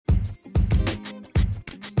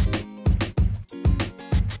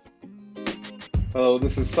Hello,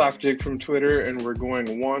 this is Sockjig from Twitter, and we're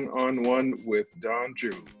going one-on-one with Don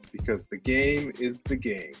Drew because the game is the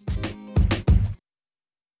game.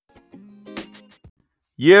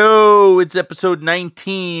 Yo, it's episode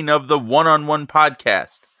 19 of the One-on-One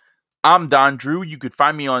podcast. I'm Don Drew. You could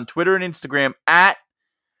find me on Twitter and Instagram at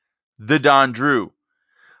the Don Drew.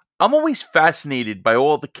 I'm always fascinated by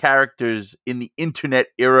all the characters in the internet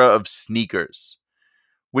era of sneakers.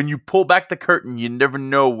 When you pull back the curtain, you never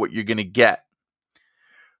know what you're going to get.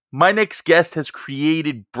 My next guest has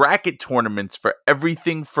created bracket tournaments for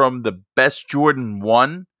everything from the best Jordan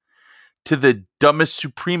 1 to the dumbest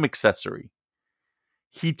Supreme accessory.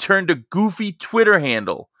 He turned a goofy Twitter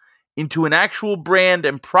handle into an actual brand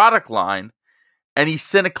and product line, and he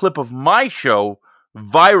sent a clip of my show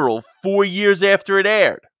viral 4 years after it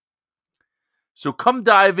aired. So come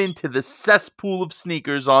dive into the cesspool of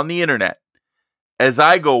sneakers on the internet as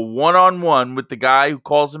I go one-on-one with the guy who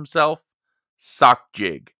calls himself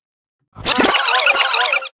Sockjig.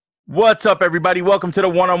 What's up, everybody? Welcome to the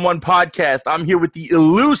One-on-One podcast. I'm here with the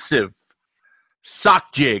elusive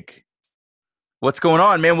Sockjig. What's going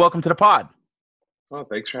on, man? Welcome to the pod. Oh,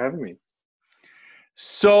 thanks for having me.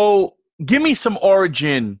 So, give me some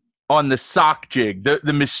origin on the Sockjig,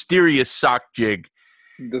 the mysterious Sockjig.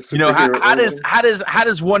 You know, how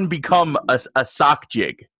does one become a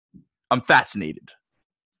Sockjig? I'm fascinated.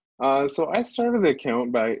 So I started the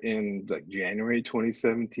account back in like January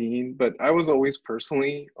 2017, but I was always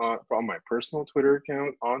personally on my personal Twitter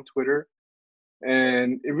account on Twitter.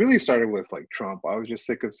 And it really started with like Trump. I was just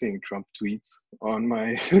sick of seeing Trump tweets on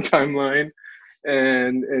my timeline.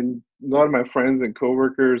 And a lot of my friends and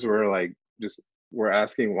coworkers were like were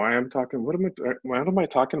asking why I'm talking what am I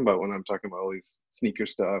talking about when I'm talking about all these sneaker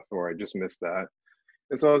stuff, or I just missed that.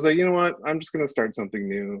 And so I was like, you know what, I'm just gonna start something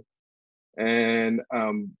new. And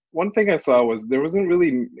one thing I saw was there wasn't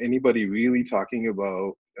really anybody really talking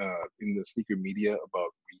about in the sneaker media about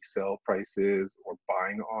resale prices or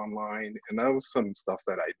buying online, and that was some stuff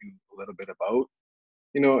that I knew a little bit about.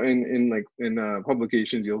 You know, in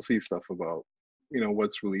publications, you'll see stuff about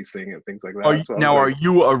what's releasing and things like that. So I was Are like,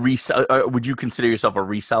 you a reseller? Would you consider yourself a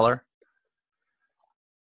reseller?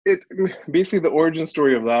 it basically the origin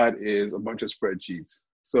story of that is a bunch of spreadsheets.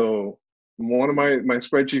 So one of my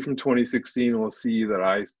spreadsheet from 2016 will see that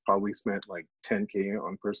I probably spent like 10K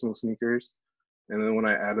on personal sneakers. And then when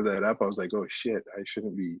I added that up, I was like, oh shit, I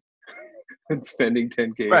shouldn't be spending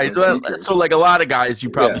 10K Right. on sneakers. So, like a lot of guys, you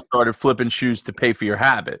Yeah, probably started flipping shoes to pay for your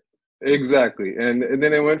habit. exactly. And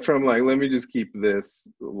then it went from like, let me just keep this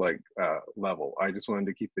like level. I just wanted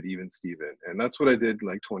to keep it even Steven. And that's what I did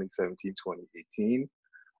like 2017, 2018.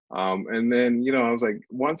 And then, I was like,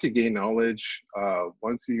 once you gain knowledge,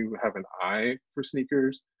 once you have an eye for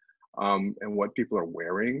sneakers, and what people are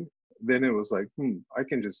wearing, then it was like, I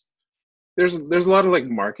can just, there's a lot of like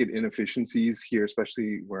market inefficiencies here,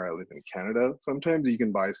 especially where I live in Canada. Sometimes you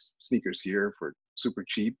can buy sneakers here for super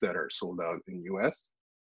cheap that are sold out in US.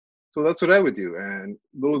 So that's what I would do. And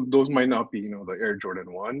those might not be, the Air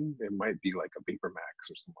Jordan 1. It might be like a Vapor Max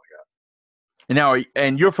or something like that.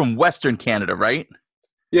 And you're from Western Canada, right?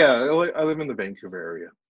 Yeah, I live in the Vancouver area.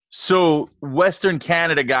 So, Western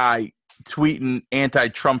Canada guy tweeting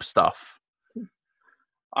anti-Trump stuff.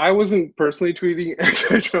 I wasn't personally tweeting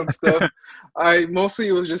anti-Trump stuff. I mostly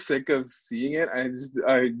was just sick of seeing it. I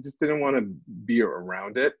just didn't want to be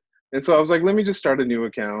around it, and so I was like, let me just start a new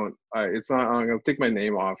account. It's not. I'm gonna take my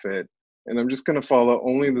name off it, and I'm just gonna follow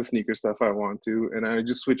only the sneaker stuff I want to, and I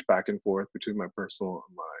just switch back and forth between my personal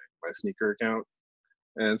and my sneaker account.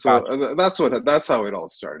 And so Gotcha. that's how it all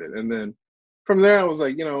started. And then from there, I was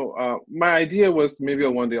like, my idea was maybe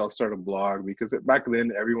one day I'll start a blog, because back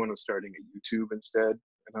then everyone was starting a YouTube instead,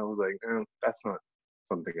 and I was like, that's not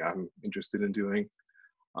something I'm interested in doing.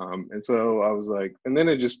 And so I was like, and then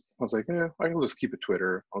I was like, I can just keep it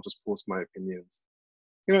Twitter. I'll just post my opinions,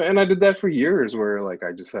 and I did that for years, where like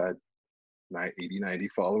I just had 80, 90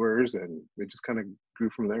 followers, and it just kind of grew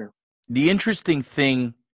from there. The interesting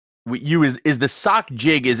thing with you is the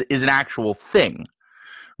Sockjig is an actual thing,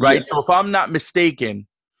 right? So, if Yes. I'm not mistaken,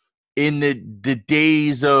 in the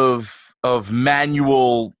days of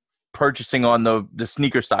manual purchasing on the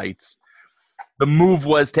sneaker sites, the move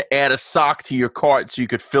was to add a sock to your cart so you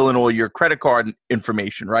could fill in all your credit card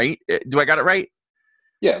information, right? Do I got it right?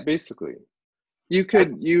 Yeah, basically.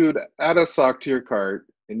 You'd add a sock to your cart,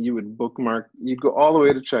 and you would bookmark, you'd go all the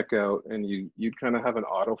way to checkout, and you'd kind of have an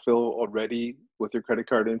autofill already with your credit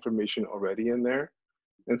card information already in there.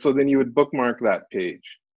 And so then you would bookmark that page.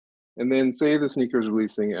 And then say the sneaker is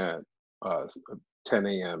releasing at 10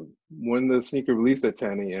 a.m. When the sneaker released at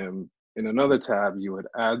 10 a.m., in another tab, you would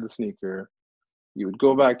add the sneaker, you would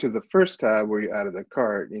go back to the first tab where you added the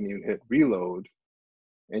cart and you'd hit reload,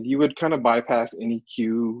 and you would kind of bypass any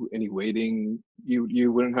queue, any waiting.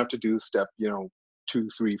 You wouldn't have to do step, 2,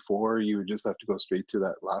 3, 4. You would just have to go straight to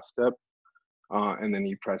that last step, and then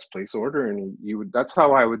you press place order, and you would. That's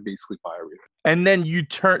how I would basically buy everything. And then you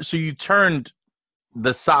turned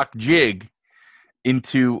the sock jig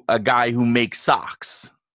into a guy who makes socks.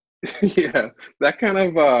 Yeah, that kind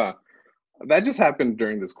of that just happened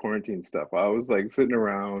during this quarantine stuff. I was like sitting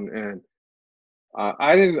around, and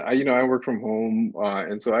I didn't, I work from home,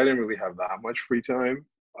 and so I didn't really have that much free time.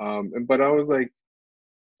 But I was like,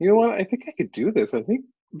 you know what? I think I could do this. I think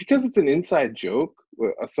because it's an inside joke,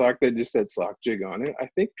 a sock that just said sock jig on it, I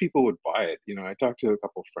think people would buy it. I talked to a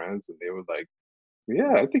couple friends, and they were like,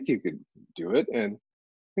 yeah, I think you could do it. And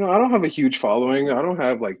I don't have a huge following. I don't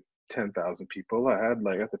have like 10,000 people. I had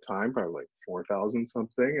like at the time probably like 4,000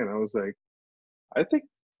 something, and I was like, I think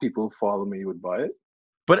people who follow me would buy it.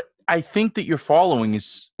 But I think that your following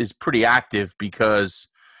is pretty active because,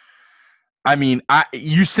 I mean,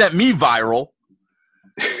 you sent me viral.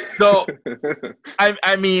 So,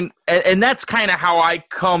 I mean, and that's kind of how I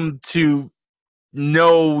come to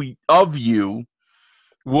know of you.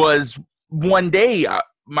 Was one day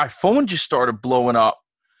my phone just started blowing up,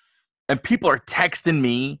 and people are texting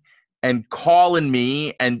me and calling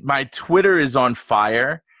me, and my Twitter is on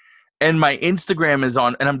fire, and my Instagram is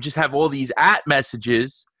on, and I'm just have all these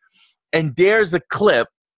messages, and there's a clip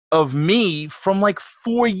of me from like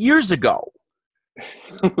 4 years ago.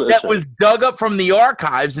 That was dug up from the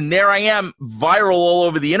archives, and there I am, viral all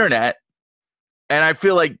over the internet. And I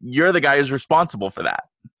feel like you're the guy who's responsible for that.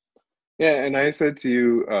 Yeah, and I said to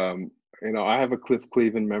you, I have a Cliff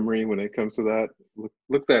Clavin memory when it comes to that.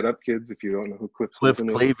 Look that up, kids, if you don't know who Cliff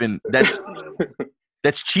Clavin is.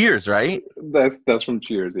 That's Cheers, right? That's from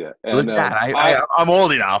Cheers, yeah. And look at that. I'm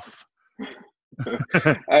old enough.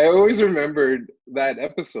 I always remembered that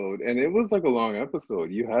episode, and it was like a long episode.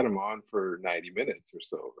 You had him on for 90 minutes or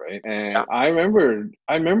so, right? And yeah. I remembered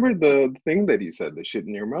the thing that you said, the shit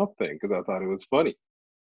in your mouth thing, because I thought it was funny.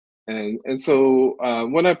 And so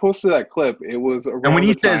when I posted that clip, it was around. And when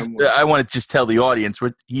he says, I want to just tell the audience,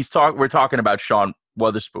 we're talking about Sean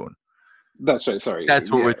Wotherspoon. That's right. Sorry, that's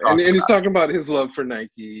what we're talking about. And he's talking about his love for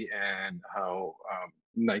Nike and how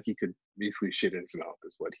Nike could basically shit in his mouth,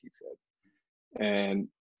 is what he said.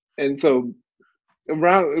 And so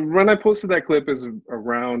around when I posted that clip is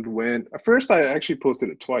around when first I actually posted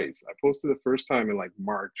it twice. I posted the first time in like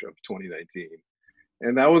March of 2019,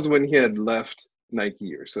 and that was when he had left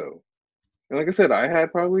Nike or so. And like I said, I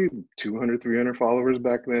had probably 200, 300 followers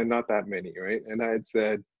back then, not that many, right? And I had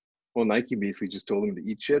said, well, Nike basically just told him to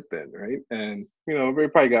eat shit then, right? And we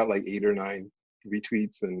probably got like 8 or 9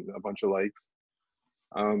 retweets and a bunch of likes.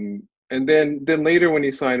 And then later when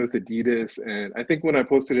he signed with Adidas, and I think when I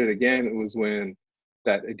posted it again, it was when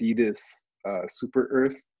that Adidas Super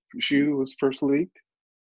Earth shoe was first leaked.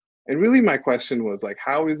 And really my question was like,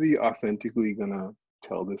 how is he authentically gonna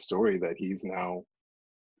tell this story that he's now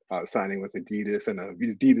signing with Adidas and a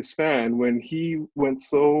Adidas fan when he went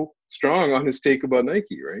so strong on his take about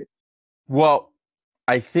Nike, right? Well,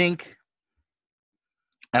 I think,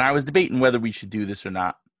 and I was debating whether we should do this or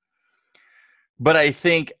not, but I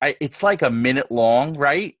think it's like a minute long,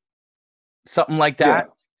 right? Something like that.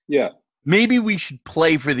 Yeah. Maybe we should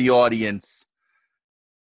play for the audience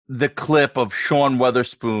the clip of Sean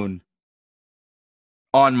Wotherspoon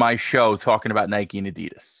on my show talking about Nike and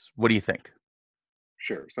Adidas. What do you think?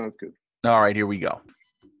 Sure, sounds good. All right, here we go.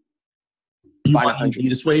 You want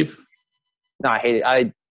Adidas wave? No, I hate it.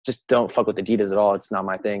 I just don't fuck with Adidas at all. It's not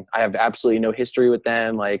my thing. I have absolutely no history with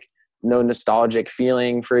them. Like, no nostalgic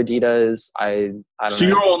feeling for Adidas. I don't know. So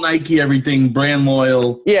you're all Nike, everything, brand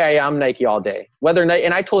loyal. Yeah, I'm Nike all day.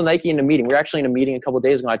 And I told Nike in a meeting. We were actually in a meeting a couple of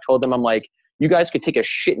days ago. I told them, I'm like, you guys could take a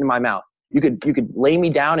shit in my mouth. You could lay me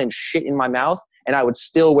down and shit in my mouth, and I would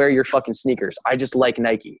still wear your fucking sneakers. I just like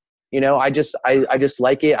Nike. I just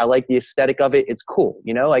like it. I like the aesthetic of it. It's cool.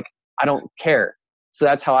 Like, I don't care. So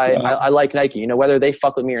that's how I like Nike. Whether they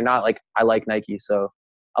fuck with me or not, like, I like Nike. So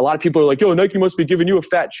a lot of people are like, yo, Nike must be giving you a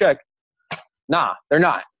fat check. Nah, they're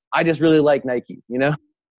not. I just really like Nike,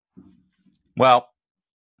 Well,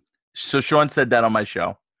 so Sean said that on my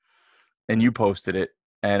show, and you posted it,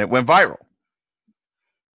 and it went viral.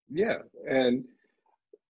 Yeah, and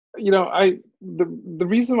the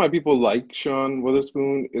reason why people like Sean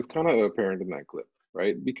Wotherspoon is kind of apparent in that clip,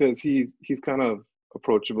 right? Because he's kind of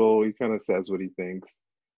approachable. He kind of says what he thinks,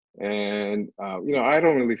 and I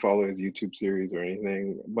don't really follow his YouTube series or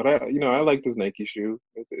anything, but I like this Nike shoe.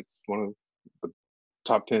 It's one of the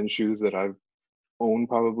top 10 shoes that I've owned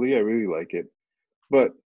probably. I really like it,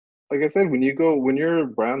 but like I said, when you're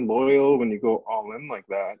brand loyal, when you go all in like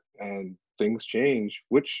that, and things change,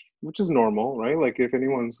 which is normal, right? Like if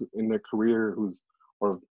anyone's in their career who's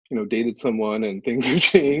or dated someone and things have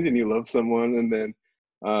changed, and you love someone, and then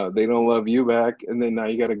they don't love you back, and then now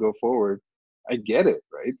you got to go forward. I get it,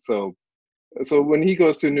 right? So when he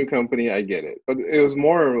goes to a new company, I get it. But it was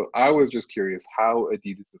more, I was just curious how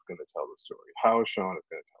Adidas is going to tell the story, how Sean is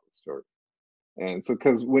going to tell the story. And so,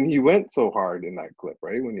 because when he went so hard in that clip,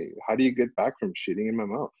 right? How do you get back from shitting in my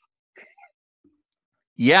mouth?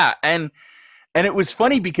 Yeah, and it was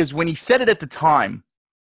funny because when he said it at the time,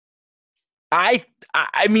 I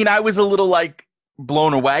mean, I was a little like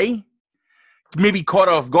blown away, maybe caught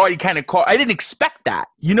off guard. He kind of caught. I didn't expect that,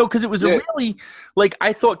 because it was a really like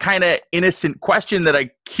I thought kind of innocent question that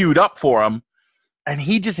I queued up for him, and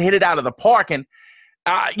he just hit it out of the park. And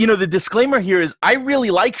the disclaimer here is I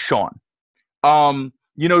really like Sean.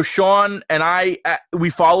 Sean and I we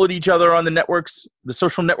followed each other on the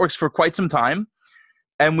social networks for quite some time,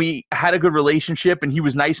 and we had a good relationship. And he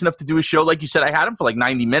was nice enough to do a show, like you said. I had him for like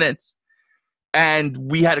 90 minutes, and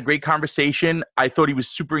we had a great conversation. I thought he was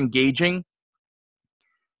super engaging.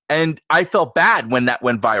 And I felt bad when that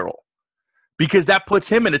went viral because that puts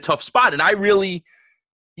him in a tough spot. And I really,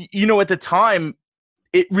 at the time,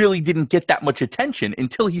 it really didn't get that much attention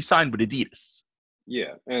until he signed with Adidas.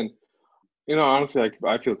 Yeah. And, honestly,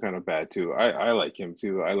 I feel kind of bad too. I like him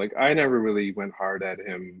too. I never really went hard at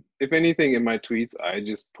him. If anything, in my tweets, I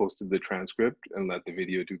just posted the transcript and let the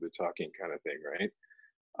video do the talking kind of thing. Right.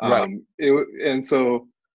 Right.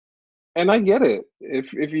 And I get it.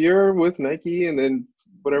 If you're with Nike and then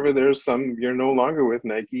whatever, you're no longer with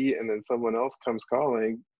Nike, and then someone else comes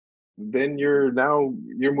calling, then you're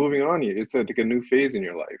moving on. It's like a new phase in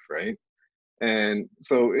your life, right? And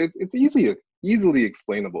so it's easily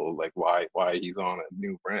explainable, like why he's on a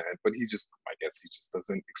new brand, but I guess he just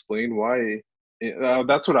doesn't explain why.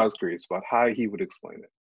 That's what I was curious about, how he would explain it.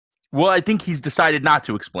 Well, I think he's decided not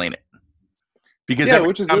to explain it because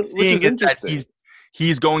which is interesting.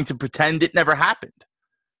 He's going to pretend it never happened.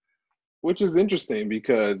 Which is interesting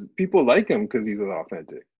because people like him because he's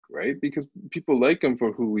authentic, right? Because people like him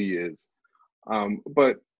for who he is.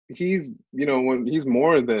 But he's, when he's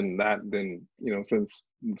more than that, since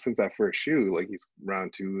that first shoe, like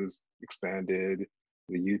round 2 is expanded,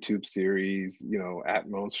 the YouTube series,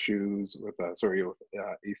 Atmos shoes with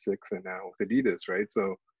Asics, and now with Adidas, right?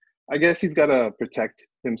 So I guess he's got to protect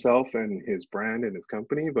himself and his brand and his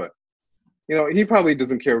company, but he probably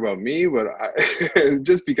doesn't care about me, but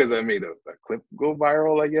just because I made a clip go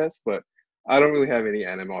viral, I guess. But I don't really have any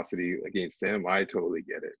animosity against him. I totally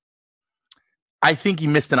get it. I think he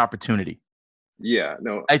missed an opportunity. Yeah,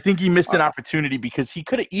 no. I think he missed an opportunity because he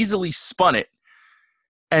could have easily spun it,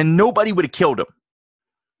 and nobody would have killed him.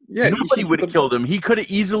 Yeah, nobody would have killed him. He could have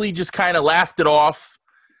easily just kind of laughed it off.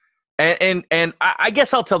 And I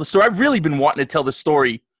guess I'll tell the story. I've really been wanting to tell the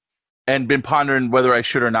story and been pondering whether I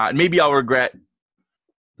should or not. Maybe I'll regret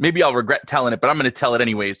telling it, but I'm going to tell it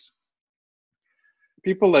anyways.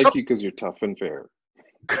 People like you because you're tough and fair.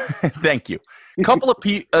 Thank you. A couple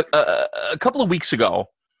of weeks ago,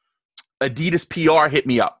 Adidas PR hit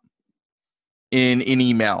me up in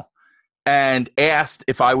email and asked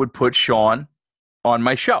if I would put Sean on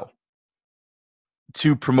my show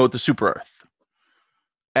to promote the Super Earth.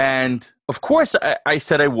 And of course, I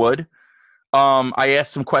said I would. I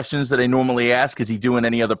asked some questions that I normally ask. Is he doing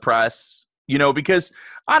any other press? Because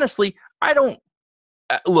honestly, I don't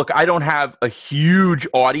have a huge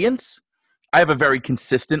audience. I have a very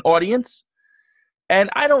consistent audience. And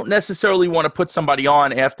I don't necessarily want to put somebody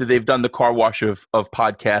on after they've done the car wash of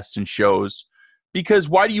podcasts and shows. Because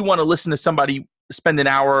why do you want to listen to somebody spend an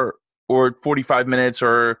hour or 45 minutes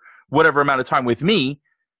or whatever amount of time with me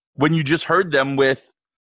when you just heard them with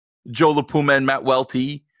Joe LaPuma and Matt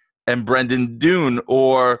Welty and Brendan Dune,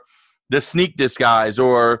 or the Sneak Disc guys,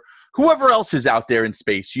 or whoever else is out there in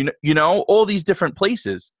space, all these different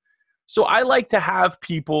places. So I like to have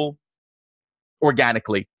people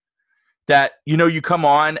organically that, you come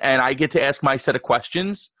on and I get to ask my set of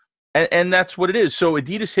questions, and that's what it is. So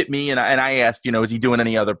Adidas hit me and I asked, is he doing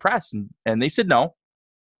any other press? And they said no.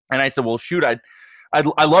 And I said, well, shoot, I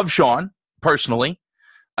love Sean personally.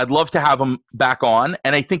 I'd love to have him back on,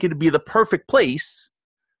 and I think it'd be the perfect place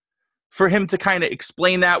for him to kind of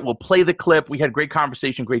explain that. We'll play the clip. We had great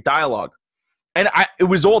conversation, great dialogue. And it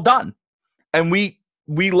was all done. And we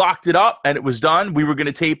locked it up, and it was done. We were going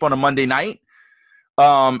to tape on a Monday night.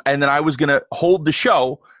 And then I was going to hold the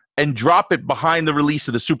show and drop it behind the release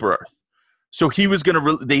of the Super Earth. So he was going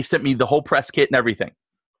to, they sent me the whole press kit and everything.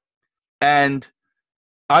 And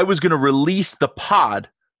I was going to release the pod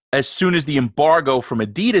as soon as the embargo from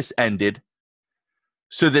Adidas ended,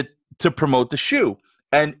 so that to promote the shoe.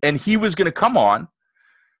 And he was going to come on,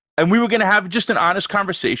 and we were going to have just an honest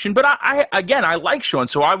conversation. But I like Sean,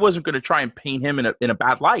 so I wasn't going to try and paint him in a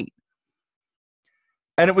bad light.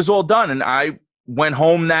 And it was all done, and I went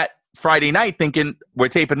home that Friday night thinking we're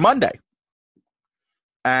taping Monday.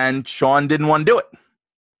 And Sean didn't want to do it.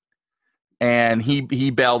 And he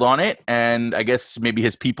bailed on it, and I guess maybe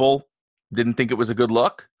his people didn't think it was a good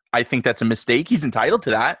look. I think that's a mistake. He's entitled to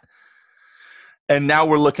that. And now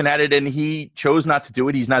we're looking at it, and he chose not to do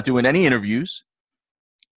it. He's not doing any interviews.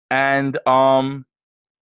 And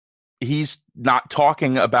he's not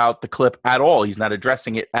talking about the clip at all. He's not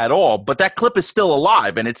addressing it at all. But that clip is still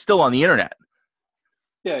alive, and it's still on the internet.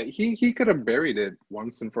 Yeah, he could have buried it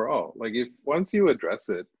once and for all. Like, if once you address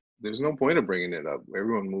it, there's no point of bringing it up.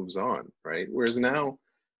 Everyone moves on, right? Whereas now,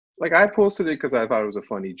 like, I posted it because I thought it was a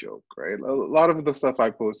funny joke, right? A lot of the stuff I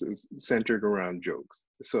post is centered around jokes.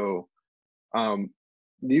 So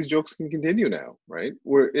these jokes can continue now, right?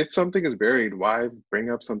 Where if something is buried, why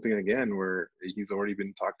bring up something again where he's already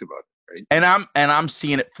been talked about, right? And I'm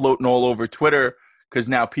seeing it floating all over Twitter because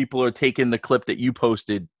now people are taking the clip that you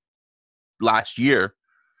posted last year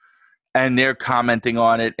and they're commenting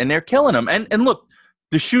on it and they're killing them. And look,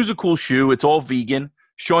 the shoe's a cool shoe. It's all vegan.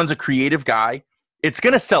 Sean's a creative guy. It's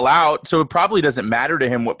going to sell out, so it probably doesn't matter to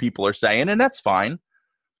him what people are saying, and that's fine.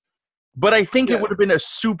 But I think it would have been a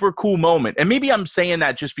super cool moment. And maybe I'm saying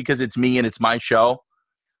that just because it's me and it's my show.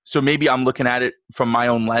 So maybe I'm looking at it from my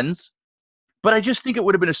own lens. But I just think it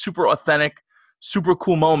would have been a super authentic, super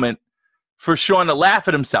cool moment for Sean to laugh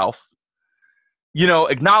at himself. You know,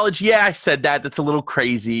 acknowledge, yeah, I said that. That's a little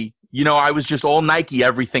crazy. You know, I was just all Nike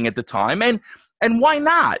everything at the time. And why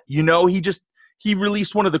not? You know, he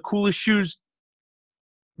released one of the coolest shoes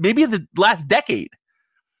maybe of the last decade.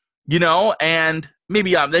 You know, and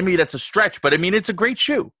maybe that's a stretch, but I mean, it's a great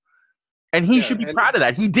shoe. And he should be proud of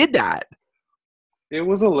that. He did that. It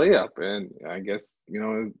was a layup, and I guess, you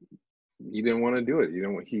know, he didn't want to do it. You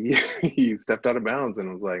know, he stepped out of bounds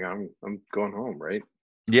and was like, I'm going home, right?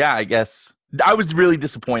 Yeah, I guess. I was really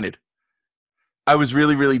disappointed. I was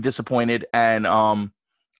really, really disappointed, and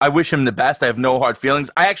I wish him the best. I have no hard feelings.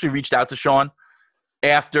 I actually reached out to Sean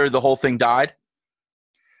after the whole thing died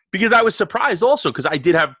because I was surprised also because I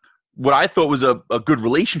did have what I thought was a good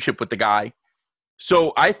relationship with the guy.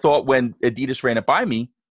 So I thought when Adidas ran it by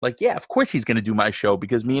me, like, yeah, of course he's going to do my show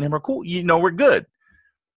because me and him are cool. You know, we're good.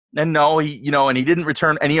 And no, he didn't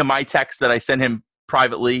return any of my texts that I sent him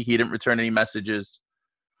privately. He didn't return any messages.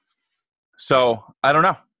 So I don't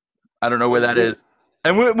know. I don't know where that is.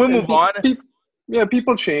 And we'll move on. Yeah,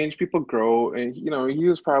 people change, people grow. And, you know, he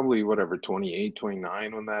was probably, 28,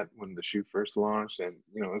 29 when the shoe first launched. And,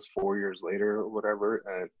 you know, it's 4 years later or whatever.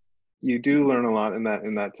 And you do learn a lot in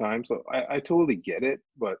that time. So I totally get it.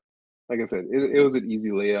 But like I said, it was an easy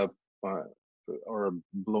layup or a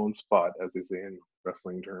blown spot, as they say in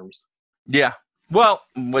wrestling terms. Yeah. Well,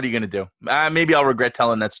 what are you going to do? Maybe I'll regret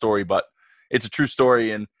telling that story, but it's a true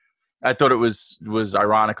story. And I thought it was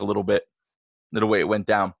ironic a little bit, the way it went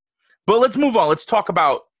down. But let's move on. Let's talk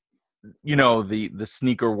about, you know, the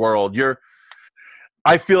sneaker world.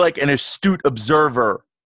 I feel like an astute observer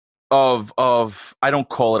of I don't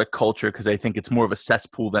call it a culture because I think it's more of a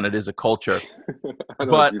cesspool than it is a culture.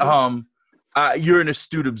 But you're an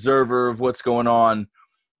astute observer of what's going on.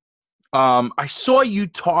 I saw you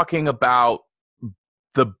talking about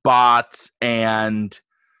the bots and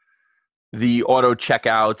the auto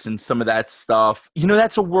checkouts and some of that stuff. You know,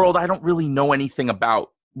 that's a world I don't really know anything about.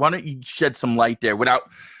 Why don't you shed some light there without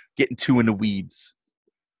getting too in the weeds?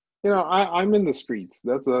 You know, I'm in the streets.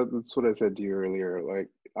 That's what I said to you earlier. Like,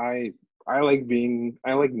 I like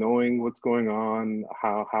knowing what's going on,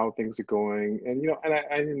 how things are going, and, you know, and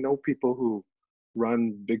I know people who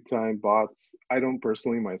run big time bots. I don't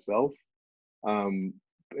personally myself, and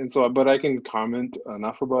so, but I can comment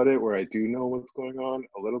enough about it where I do know what's going on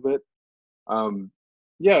a little bit.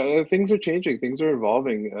 Yeah, things are changing. Things are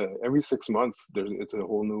evolving. Every 6 months, it's a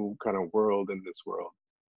whole new kind of world in this world.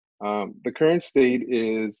 The current state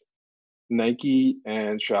is Nike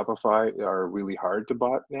and Shopify are really hard to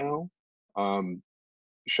bot now.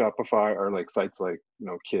 Shopify are like sites like, you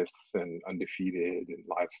know, Kith and Undefeated and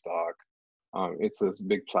Livestock. It's this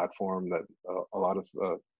big platform that a lot of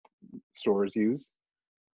stores use.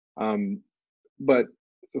 But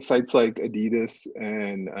sites like Adidas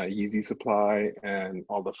and Yeezy Supply and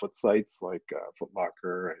all the foot sites like Foot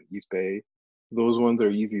Locker and Eastbay, those ones are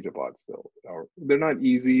easy to bot still. Or they're not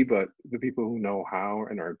easy, but the people who know how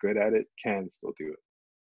and are good at it can still do it.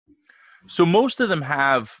 So most of them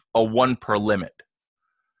have a 1 per limit.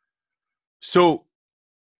 So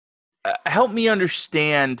help me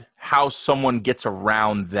understand how someone gets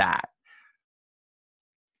around that.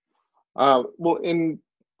 Well,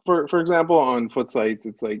 for example, on foot sites,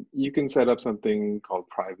 it's like you can set up something called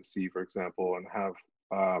privacy, for example, and have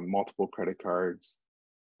multiple credit cards.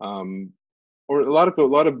 Um, or a lot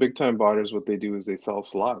of big time botters, what they do is they sell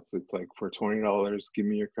slots. It's like for $20, give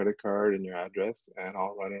me your credit card and your address, and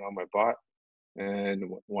I'll run it on my bot.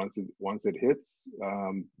 And once it hits,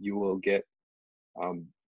 um, you will get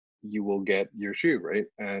your shoe, right?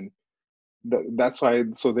 And that's why.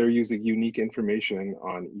 So they're using unique information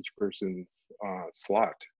on each person's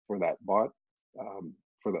slot for that bot.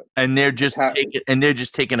 For that, And they're the just cat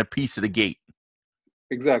taking a piece of the gate.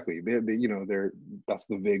 exactly. They're that's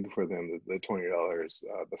the vig for them, the $20,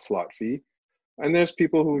 the slot fee. And there's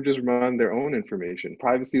people who just run their own information.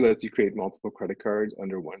 Privacy lets you create multiple credit cards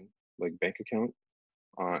under one like bank account,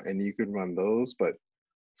 and you can run those. But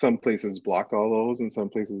some places block all those, and some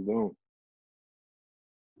places don't.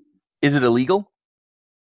 Is it illegal?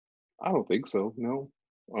 I don't think so. No.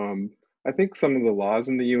 I think some of the laws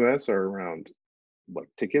in the U.S. are around like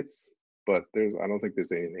tickets, but I don't think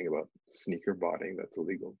there's anything about sneaker botting that's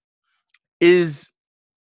illegal. Is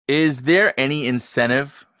there any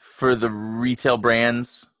incentive for the retail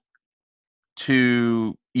brands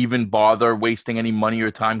to even bother wasting any money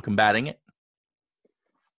or time combating it?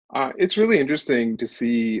 It's really interesting to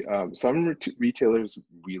see some retailers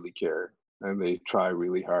really care and they try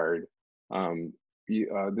really hard. Um,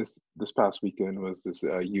 this past weekend was this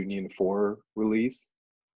Union 4 release,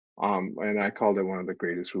 and I called it one of the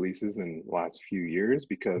greatest releases in the last few years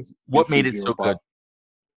because What made basically it so good?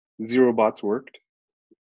 zero bots worked,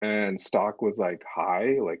 and stock was like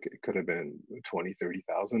high, like it could have been 20,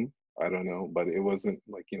 30,000. I don't know, but it wasn't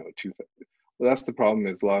like, two. Well, that's the problem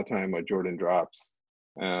is a lot of time a Jordan drops,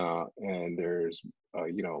 and there's,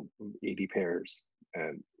 80 pairs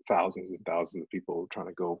and thousands and thousands of people trying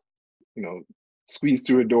to go, you know, squeeze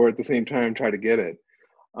through a door at the same time, try to get it.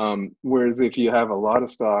 Whereas if you have a lot of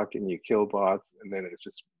stock and you kill bots, and then it's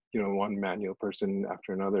just, one manual person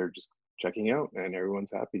after another just checking out, and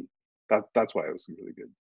everyone's happy. That's why it was really good.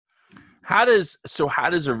 How does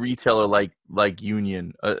a retailer like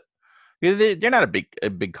Union? They're not a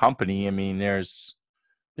big company. I mean, they're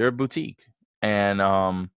a boutique, and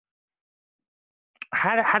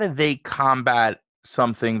how do they combat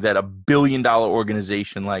something that a $1 billion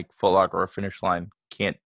organization like Foot Locker or Finish Line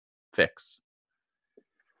can't fix?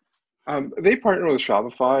 They partner with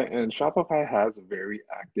Shopify, and Shopify has a very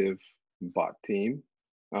active bot team,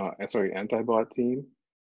 anti-bot team,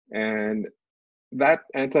 and that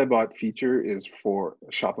anti-bot feature is for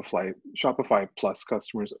Shopify Plus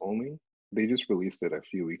customers only. They just released it a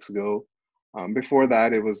few weeks ago. Before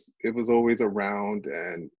that, it was always around,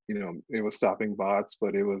 and it was stopping bots,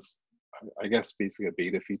 but it was, I guess, basically a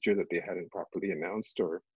beta feature that they hadn't properly announced,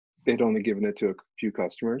 or they'd only given it to a few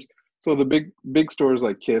customers. So the big stores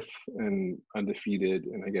like Kith and Undefeated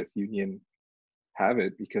and I guess Union have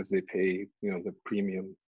it because they pay the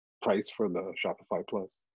premium price for the Shopify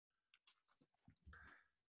Plus.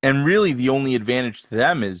 And really, the only advantage to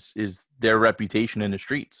them is their reputation in the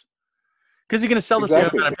streets, because you're going to sell the same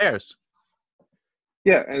amount of pairs.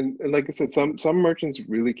 Yeah, and like I said, some merchants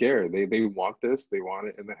really care. They want this. They want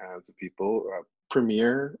it in the hands of people.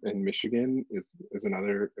 Premier in Michigan is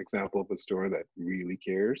another example of a store that really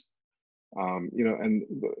cares. And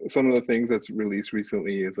some of the things that's released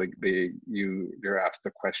recently is like they're asked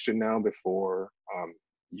a question now before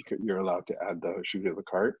you're allowed to add the shoe to the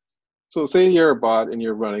cart. So say you're a bot and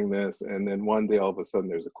you're running this, and then one day all of a sudden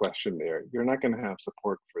there's a question there. You're not going to have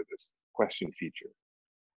support for this question feature.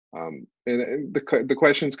 And the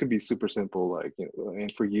questions could be super simple, like,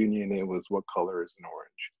 and for Union it was what color is an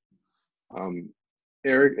orange.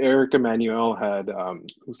 Eric Emanuel had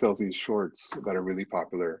who sells these shorts that are really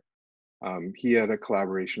popular. He had a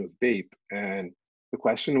collaboration with Bape, and the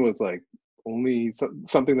question was like only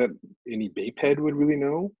something that any Bape head would really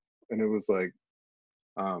know, and it was like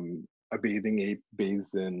a bathing ape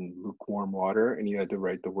bathes in lukewarm water, and you had to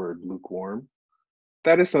write the word lukewarm.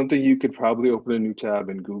 That is something you could probably open a new tab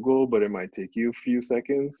in Google, but it might take you a few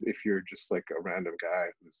seconds if you're just like a random guy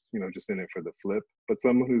who's just in it for the flip. But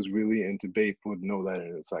someone who's really into Bape would know that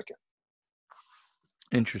in a second.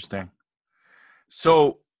 Interesting.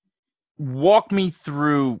 So walk me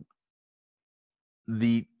through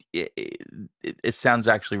it sounds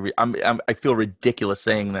actually I feel ridiculous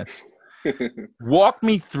saying this. Walk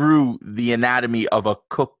me through the anatomy of a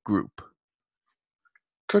cook group.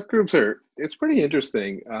 Cook groups it's pretty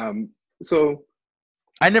interesting. So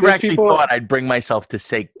I never actually thought I'd bring myself to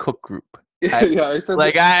say cook group. Yeah, I said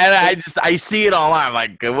Like I see it online.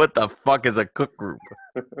 Like, what the fuck is a cook group?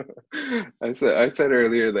 I said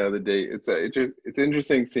earlier the other day, it's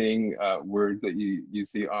interesting seeing words that you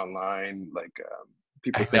see online, like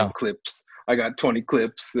people I saying know. clips. I got 20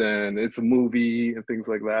 clips, and it's a movie and things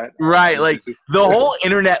like that. Right, And like it's just the whole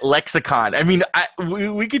internet lexicon. I mean,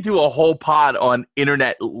 we could do a whole pod on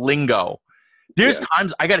internet lingo. There's yeah,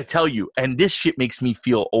 times I got to tell you, and this shit makes me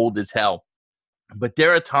feel old as hell. But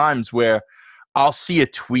there are times where I'll see a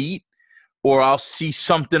tweet or I'll see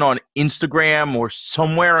something on Instagram or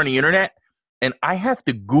somewhere on the internet, and I have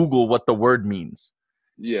to Google what the word means,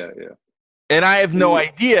 yeah, yeah. and I have no See,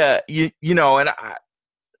 idea. You know, and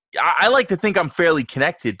I like to think I'm fairly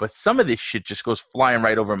connected, but some of this shit just goes flying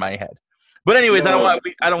right over my head. But anyways, no,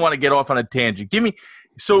 I don't want to get off on a tangent. Give me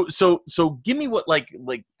so give me what like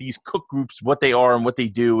these cook groups, what they are and what they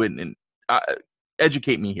do, and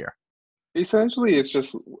educate me here. essentially, it's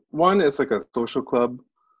just one. It's like a social club.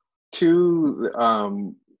 Two,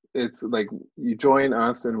 it's like you join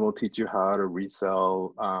us and we'll teach you how to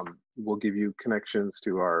resell. We'll give you connections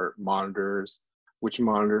to our monitors, which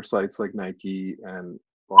monitor sites like Nike and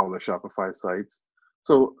all the Shopify sites.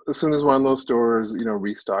 So as soon as one of those stores,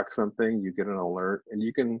 restock something, you get an alert, and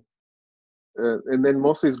you can. And then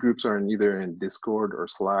most of these groups are either in Discord or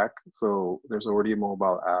Slack. So there's already a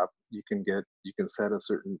mobile app. You can set a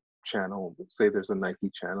certain channel. Say there's a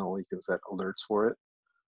Nike channel, you can set alerts for it.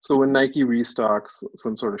 So when Nike restocks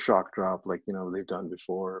some sort of shock drop, like they've done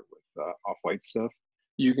before with Off-White stuff,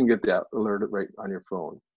 you can get that alert right on your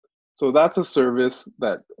phone. So that's a service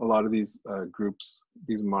that a lot of these groups,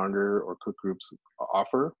 these monitor or cook groups,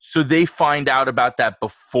 offer. So they find out about that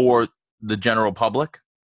before the general public?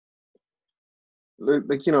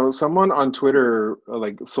 Like someone on Twitter,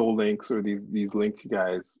 like Soul Links or these link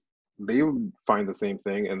guys, they would find the same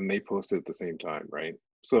thing and they post it at the same time, right?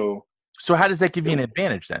 So So how does that give you you an know,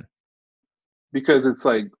 advantage then? because it's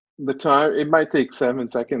like the time it might take 7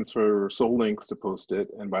 seconds for Soul Links to post it,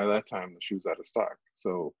 and by that time the shoe's out of stock.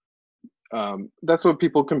 So that's what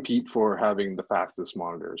people compete for, having the fastest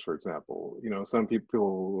monitors. For example, some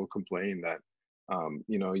people will complain that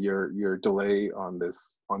your delay on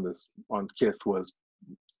Kith was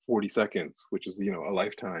 40 seconds, which is a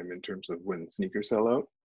lifetime in terms of when sneakers sell out.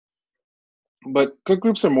 But cook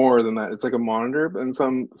groups are more than that. It's like a monitor, and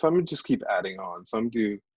some just keep adding on. Some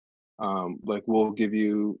do like we'll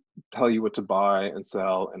tell you what to buy and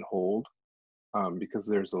sell and hold, because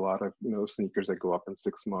there's a lot of sneakers that go up in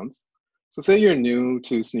 6 months. So say you're new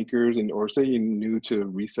to sneakers, or say you're new to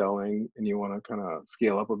reselling and you want to kind of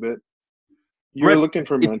scale up a bit. You're Right. looking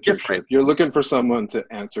for It's different. mentorship. You're looking for someone to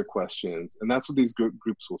answer questions, and that's what these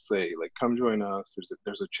groups will say. Like, come join us.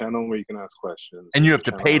 There's a channel where you can ask questions. And you There's have a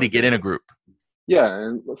to channel pay to like get in a this. group. Yeah,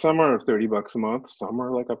 and some are $30 a month. Some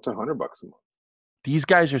are like up to $100 a month. These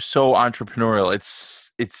guys are so entrepreneurial.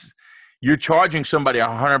 It's you're charging somebody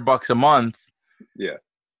 $100 a month, Yeah.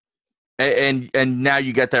 and now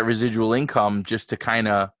you get that residual income just to kind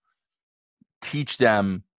of teach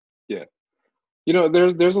them. Yeah.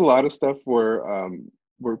 There's a lot of stuff where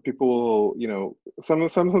people,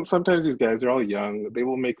 sometimes these guys are all young. They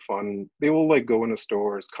will make fun. They will like go into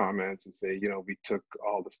stores, comments, and say, we took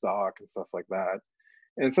all the stock and stuff like that.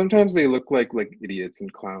 And sometimes they look like idiots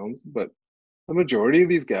and clowns, but the majority of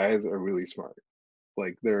these guys are really smart.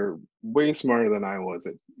 Like, they're way smarter than I was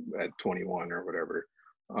at 21 or whatever.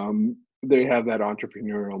 They have that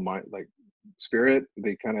entrepreneurial mind, like, spirit.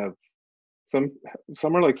 They kind of some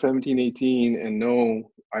some are like 17, 18 and know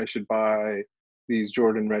I should buy these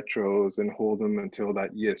Jordan retros and hold them until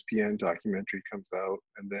that ESPN documentary comes out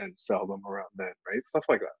and then sell them around then, right? Stuff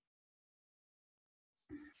like that.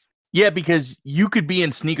 Yeah, because you could be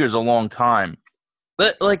in sneakers a long time.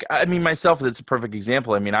 Like, I mean, myself, that's a perfect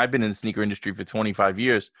example. I mean, I've been in the sneaker industry for 25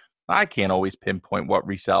 years. I can't always pinpoint what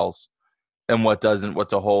resells and what doesn't, what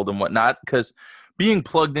to hold and what not, because being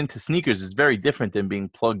plugged into sneakers is very different than being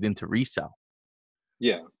plugged into resell.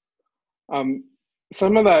 Yeah. Um,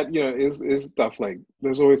 some of that, is stuff like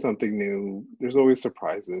there's always something new. There's always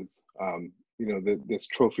surprises. This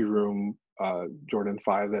trophy room Jordan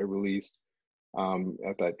 5 that released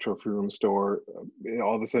at that trophy room store, it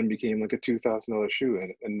all of a sudden became like a $2,000 shoe,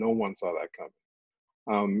 and no one saw that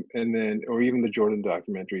coming. And then, or even the Jordan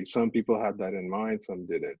documentary, some people had that in mind, some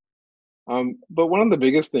didn't. But one of the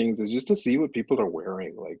biggest things is just to see what people are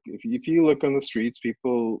wearing. Like, if you look on the streets,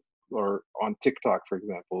 people, or on TikTok, for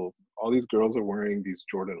example, all these girls are wearing these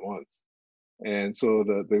Jordan 1s. And so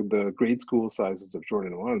the grade school sizes of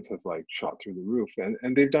Jordan 1s have like shot through the roof.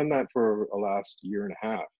 And they've done that for the last year and a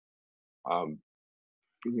half. Um,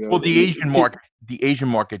 Well, the the Asian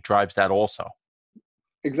market drives that also.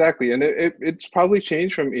 Exactly, and it's probably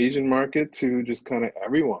changed from Asian market to just kind of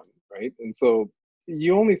everyone, right? And so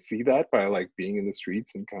you only see that by like being in the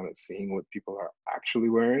streets and kind of seeing what people are actually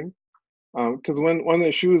wearing. Because when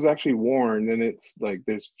the shoe is actually worn, then it's like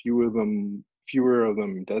there's fewer of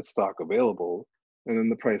them dead stock available, and then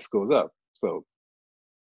the price goes up. So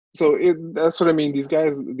that's what I mean. These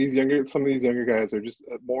guys, some of these younger guys are just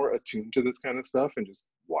more attuned to this kind of stuff and just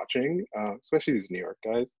watching, especially these New York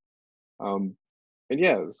guys. Um, and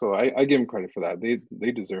yeah, so I give them credit for that.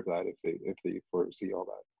 They deserve that if they foresee all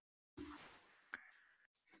that.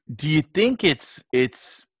 Do you think it's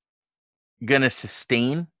gonna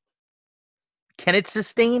sustain? Can it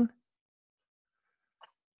sustain?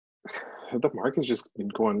 The market's just been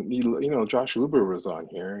going. Josh Luber was on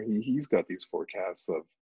here. He's got these forecasts of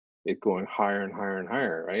it going higher and higher and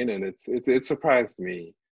higher, right? And it surprised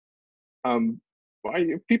me.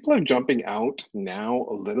 Why people are jumping out now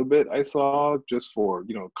a little bit. I saw just for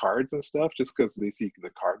cards and stuff, just because they see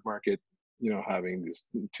the card market, having this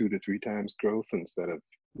 2 to 3 times growth instead of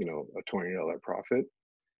a $20 profit.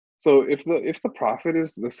 So if the profit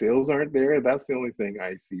is the sales aren't there, that's the only thing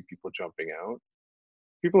I see people jumping out.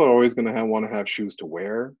 People are always going to want to have shoes to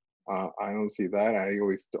wear. I don't see that.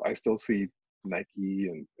 I still see Nike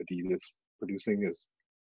and Adidas producing as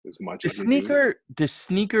much as they do. The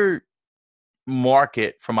sneaker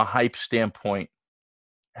market from a hype standpoint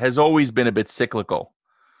has always been a bit cyclical.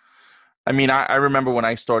 I mean, I remember when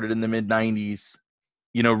I started in the mid 90s,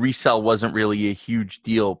 resale wasn't really a huge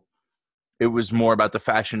deal. It was more about the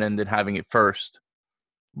fashion end and having it first.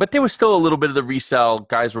 But there was still a little bit of the resale.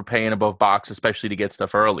 Guys were paying above box, especially to get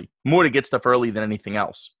stuff early. More to get stuff early than anything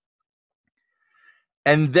else.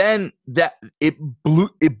 And then it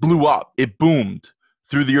blew up. It boomed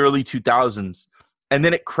through the early 2000s. And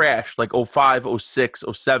then it crashed like 05, 06,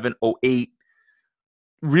 07, 08,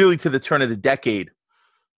 really to the turn of the decade.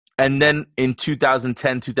 And then in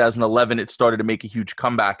 2010, 2011, it started to make a huge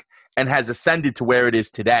comeback and has ascended to where it is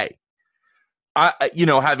today.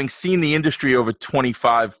 Having seen the industry over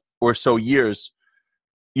 25 or so years,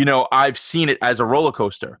 I've seen it as a roller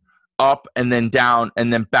coaster, up and then down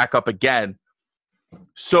and then back up again.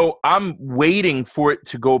 So I'm waiting for it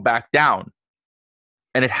to go back down,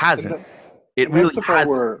 and it hasn't. It really that's the part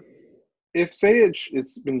hasn't. where, if say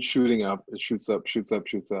it's been shooting up, it shoots up,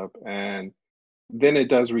 and then it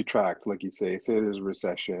does retract, like you say there's a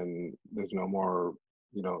recession, there's no more,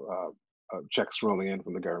 checks rolling in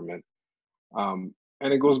from the government, and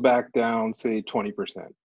it goes back down, say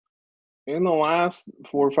 20%. In the last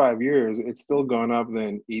 4 or 5 years, it's still gone up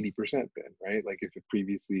then 80% then, right? Like if it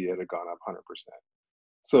previously had gone up 100%.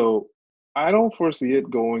 So I don't foresee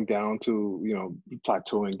it going down to,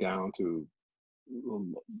 plateauing down to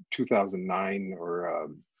 2009 or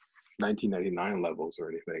 1999 levels or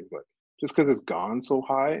anything, but just because it's gone so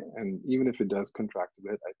high, and even if it does contract a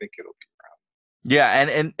bit, I think it'll be around.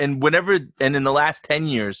 Yeah, and whenever, and in the last 10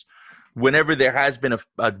 years, whenever there has been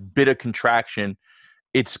a bit of contraction,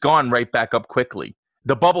 it's gone right back up quickly.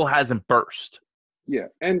 The bubble hasn't burst. Yeah,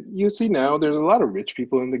 and you see now there's a lot of rich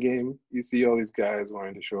people in the game. You see all these guys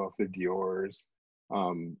wanting to show off their Dior's.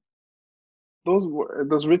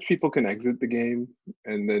 Those rich people can exit the game,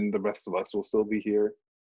 and then the rest of us will still be here,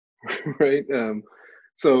 right?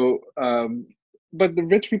 But the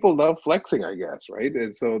rich people love flexing, I guess, right?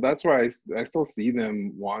 And so that's why I still see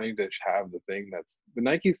them wanting to have the thing but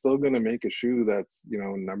Nike's still going to make a shoe that's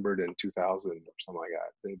numbered in 2000 or something like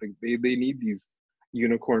that. They need these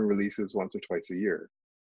unicorn releases once or twice a year.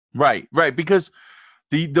 Right, because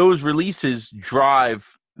those releases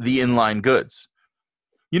drive the inline goods.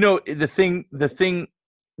 The thing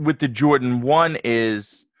with the Jordan 1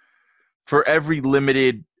 is, for every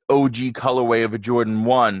limited OG colorway of a Jordan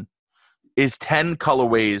 1 is 10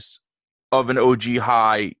 colorways of an OG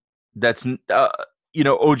high that's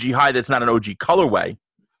OG high that's not an OG colorway.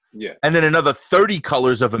 Yeah. And then another 30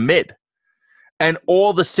 colors of a mid. And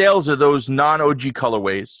all the sales of those non-OG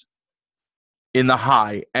colorways in the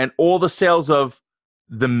high and all the sales of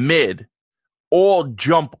the mid all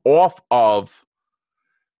jump off of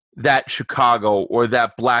that Chicago or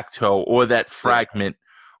that Black Toe or that Fragment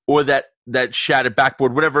or that Shattered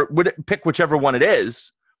Backboard, pick whichever one it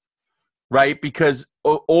is, right? Because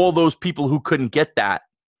all those people who couldn't get that,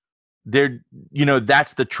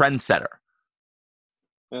 that's the trendsetter.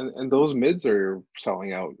 And those mids are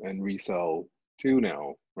selling out and resell too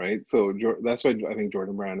now, right? So that's why I think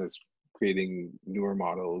Jordan Brand is creating newer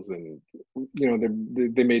models, and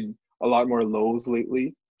they made a lot more lows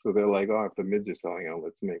lately. So they're like, oh, if the mids are selling out,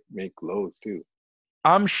 let's make lows too.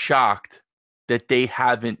 I'm shocked that they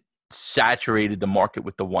haven't saturated the market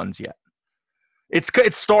with the ones yet.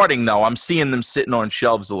 It's starting though. I'm seeing them sitting on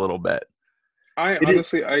shelves a little bit.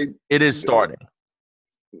 It is starting.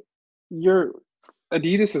 Your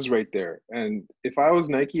Adidas is right there, and if I was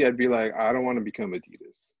Nike, I'd be like, I don't want to become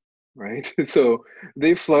Adidas, right? So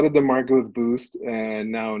they flooded the market with Boost,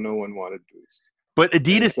 and now no one wanted Boost. But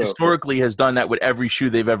Adidas historically has done that with every shoe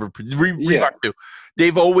they've ever Reebok too.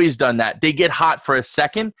 They've always done that. They get hot for a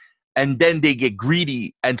second, and then they get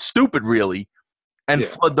greedy and stupid, really, and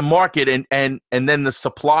flood the market, and then the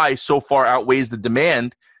supply so far outweighs the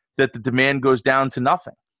demand that the demand goes down to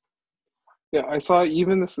nothing. Yeah, I saw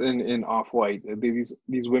even this in Off-White. These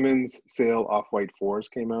women's sale Off-White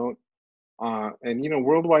 4s came out. And,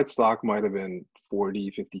 worldwide stock might have been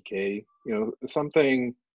 40, 50K,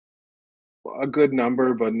 something, a good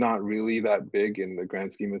number, but not really that big in the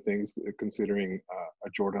grand scheme of things, considering a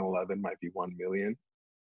Jordan 11 might be 1 million.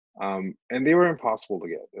 And they were impossible to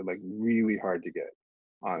get. They're like really hard to get,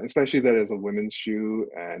 especially that as a women's shoe,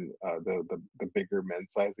 and the bigger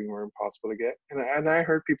men's sizing were impossible to get. And I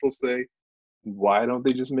heard people say, why don't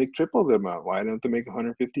they just make triple the amount? Why don't they make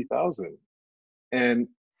 150,000? And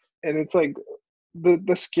it's like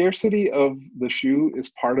the scarcity of the shoe is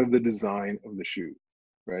part of the design of the shoe,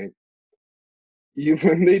 right?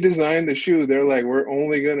 When they designed the shoe, they're like, we're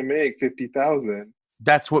only going to make 50,000.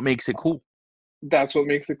 That's what makes it cool. That's what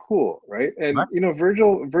makes it cool, right? And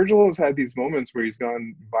Virgil has had these moments where he's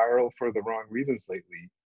gone viral for the wrong reasons lately.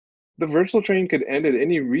 The Virgil train could end at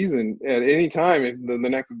any reason, at any time, if the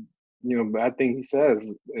next bad thing he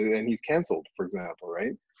says, and he's canceled, for example,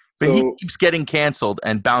 right? But he keeps getting canceled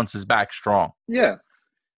and bounces back strong. Yeah,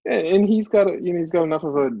 and he's got enough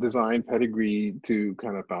of a design pedigree to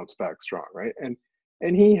kind of bounce back strong, right?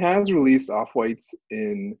 And he has released Off-Whites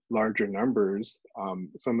in larger numbers,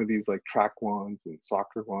 some of these like track ones and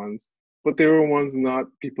soccer ones, but they were ones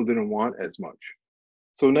people didn't want as much.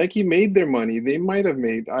 So Nike made their money. They might have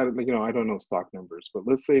made, I don't know stock numbers, but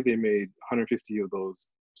let's say they made 150 of those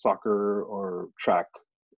soccer or track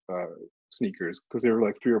sneakers, because they were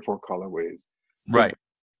like 3 or 4 colorways. Right.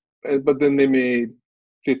 But then they made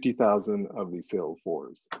 50,000 of these sale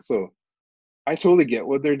 4s. So I totally get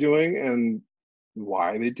what they're doing and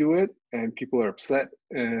why they do it, and people are upset.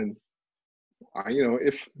 And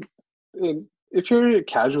if you're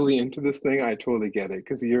casually into this thing, I totally get it,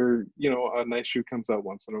 because a nice shoe comes out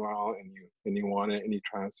once in a while, and you want it, and you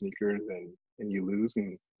try on sneakers, and you lose,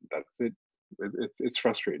 and that's it. It's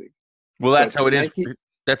frustrating. Well, that's how it is.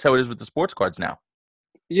 That's how it is with the sports cards now.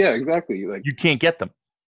 Yeah, exactly. Like, you can't get them.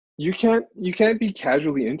 You can't be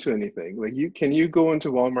casually into anything. Like, can you go into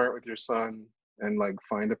Walmart with your son and like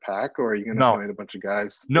find a pack, or are you gonna find a bunch of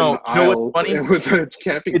guys in the aisle what's funny? with a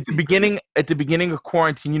camping At the beginning of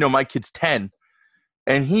quarantine, my kid's 10,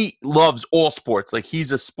 and he loves all sports. Like,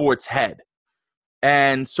 he's a sports head,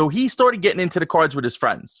 and so he started getting into the cards with his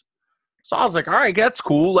friends. So I was like, all right, that's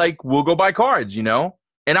cool. Like, we'll go buy cards,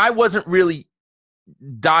 And I wasn't really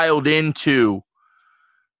dialed into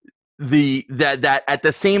that at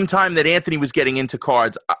the same time that Anthony was getting into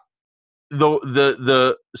cards,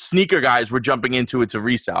 the sneaker guys were jumping into it to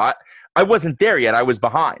resell. I wasn't there yet. I was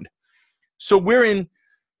behind. So we're in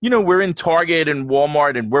Target and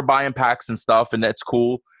Walmart, and we're buying packs and stuff, and that's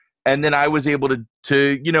cool. And then I was able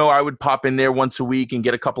to I would pop in there once a week and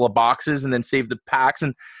get a couple of boxes and then save the packs.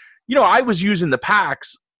 And I was using the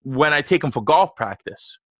packs when I take them for golf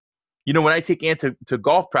practice. When I take Ant to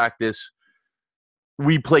golf practice,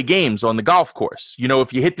 we play games on the golf course.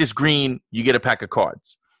 If you hit this green, you get a pack of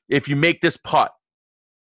cards. If you make this putt,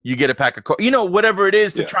 you get a pack of cards. Whatever it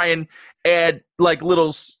is to try and add like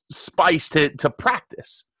little spice to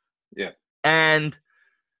practice. Yeah. And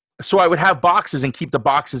so I would have boxes and keep the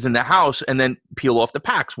boxes in the house, and then peel off the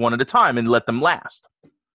packs one at a time and let them last.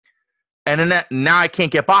 And then now I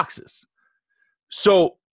can't get boxes.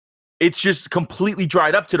 So it's just completely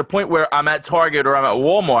dried up to the point where I'm at Target or I'm at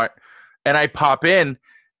Walmart, and I pop in,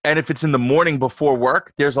 and if it's in the morning before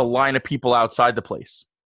work, there's a line of people outside the place.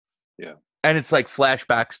 Yeah. And it's like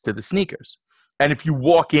flashbacks to the sneakers. And if you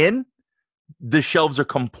walk in, the shelves are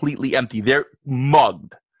completely empty. They're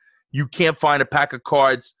mugged. You can't find a pack of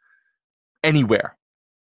cards anywhere.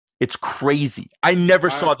 It's crazy. I never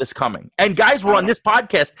saw this coming. And guys were on this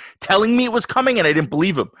podcast telling me it was coming, and I didn't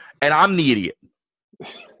believe them. And I'm the idiot.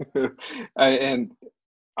 And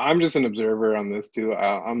I'm just an observer on this too.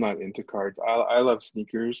 I'm not into cards. I love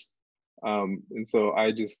sneakers. And so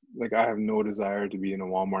I just, like, I have no desire to be in a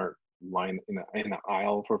Walmart line in an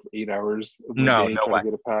aisle for 8 hours of the day trying to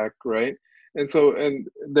get a pack, right? And so,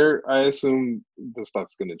 I assume the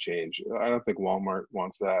stuff's going to change. I don't think Walmart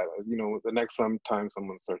wants that. The next time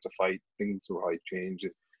someone starts a fight, things will probably change.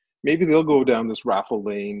 Maybe they'll go down this raffle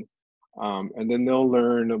lane And then they'll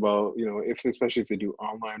learn about, especially if they do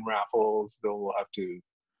online raffles, they'll have to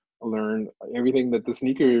learn everything that the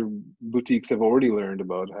sneaker boutiques have already learned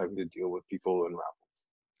about having to deal with people in raffles.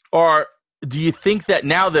 Or do you think that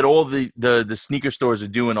now that all the sneaker stores are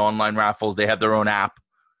doing online raffles, they have their own app?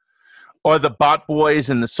 Or the bot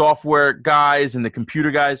boys and the software guys and the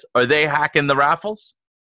computer guys, are they hacking the raffles?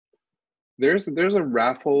 There's a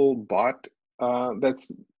raffle bot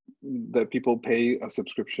that people pay a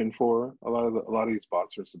subscription for. A lot of these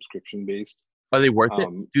bots are subscription based. Are they worth it?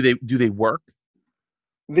 Do they work?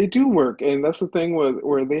 They do work, and that's the thing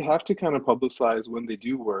where they have to kind of publicize when they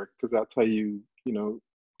do work, because that's how you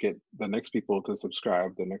get the next people to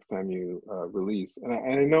subscribe the next time you release. And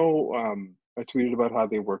I know I tweeted about how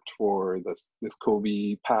they worked for this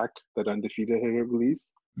Kobe pack that Undefeated had released.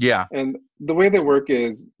 Yeah. And the way they work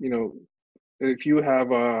is, if you have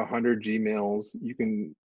 100 Gmails, you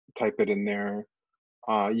can type it in there.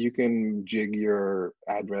 You can jig your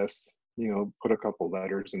address, put a couple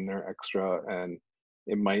letters in there extra, and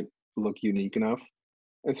it might look unique enough.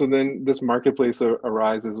 And so then this marketplace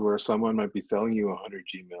arises where someone might be selling you 100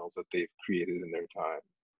 Gmails that they've created in their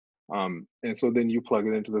time. And so then you plug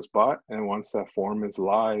it into this bot, and once that form is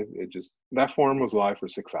live, that form was live for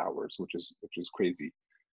 6 hours, which is crazy.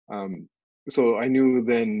 So I knew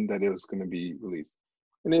then that it was going to be released.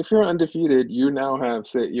 And if you're Undefeated, you now have,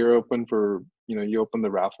 say, you're open for, you open the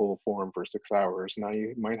raffle form for 6 hours. Now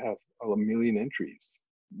you might have a million entries.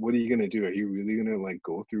 What are you going to do? Are you really going to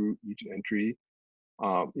go through each entry?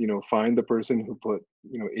 Find the person who put,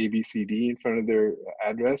 ABCD in front of their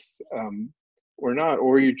address, or not,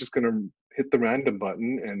 or you're just going to hit the random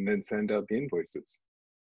button and then send out the invoices.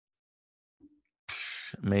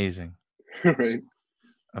 Amazing. Right.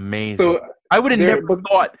 Amazing. So I would have never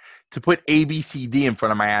thought to put ABCD in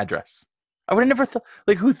front of my address. I would have never thought,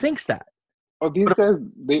 who thinks that? Oh, these guys,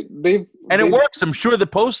 they've it works. I'm sure the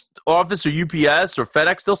post office or UPS or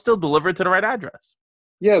FedEx, they'll still deliver it to the right address.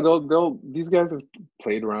 Yeah, these guys have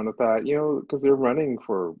played around with that, because they're running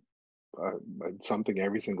for something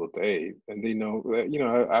every single day, and they know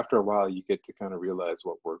that, after a while you get to kind of realize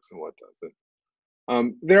what works and what doesn't.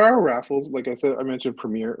 There are raffles, like I mentioned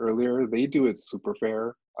Premier earlier. They do it super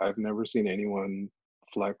fair. I've never seen anyone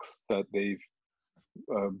flex that they've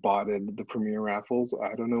botted the Premier raffles.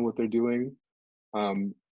 I don't know what they're doing.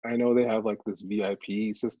 I know they have this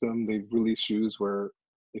VIP system. They've released shoes where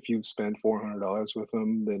if you spend $400 with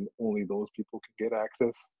them, then only those people can get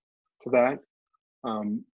access to that.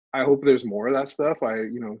 I hope there's more of that stuff.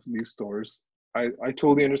 These stores, I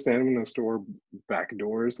totally understand when a store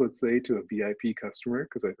backdoors, let's say, to a VIP customer,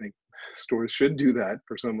 because I think stores should do that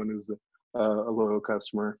for someone who's a loyal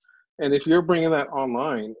customer. And if you're bringing that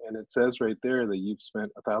online and it says right there that you've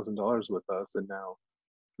spent $1,000 with us, and now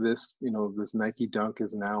this Nike Dunk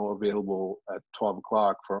is now available at 12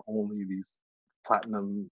 o'clock for only these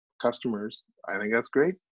platinum customers, I think that's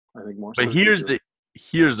great. I think more. But here's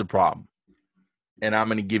the problem, and I'm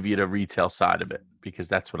going to give you the retail side of it because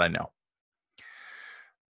that's what I know.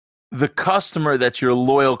 The customer that's your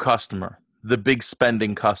loyal customer, the big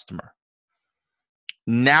spending customer,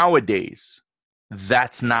 nowadays,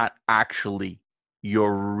 that's not actually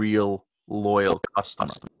your real loyal customer.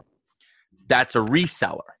 That's a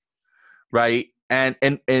reseller, right? And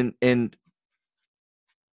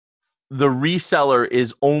the reseller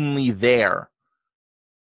is only there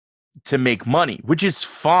to make money, which is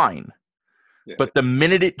fine. Yeah. But the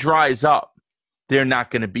minute it dries up, they're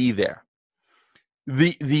not going to be there.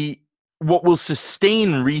 What will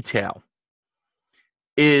sustain retail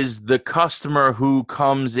is the customer who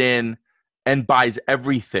comes in and buys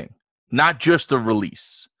everything, not just the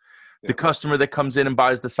release. Yeah. The customer that comes in and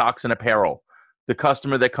buys the socks and apparel, the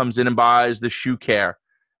customer that comes in and buys the shoe care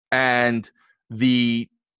and the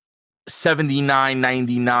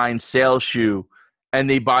 $79.99 sales shoe, and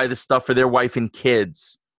they buy the stuff for their wife and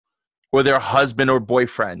kids or their husband or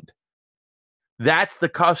boyfriend. That's the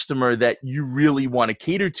customer that you really want to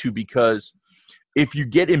cater to, because if you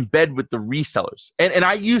get in bed with the resellers, and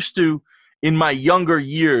I used to, in my younger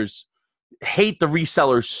years, hate the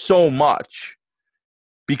resellers so much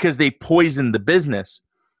because they poisoned the business.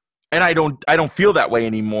 And I don't feel that way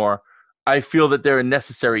anymore. I feel that they're a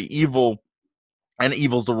necessary evil, and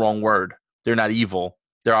evil's the wrong word. They're not evil.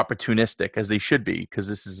 They're opportunistic, as they should be, because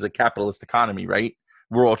this is a capitalist economy, right?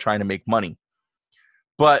 We're all trying to make money.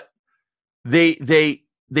 But they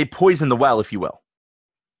poison the well, if you will.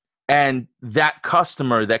 And that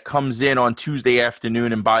customer that comes in on Tuesday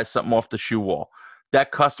afternoon and buys something off the shoe wall,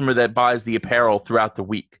 that customer that buys the apparel throughout the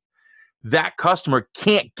week, that customer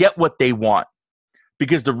can't get what they want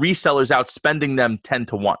because the reseller's outspending them 10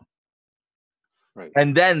 to 1. Right.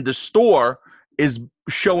 And then the store is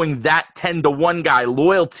showing that 10-to-1 guy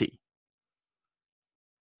loyalty.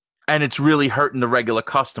 And it's really hurting the regular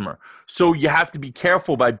customer. So you have to be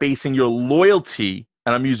careful by basing your loyalty,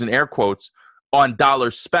 and I'm using air quotes, on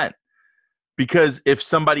dollars spent. Because if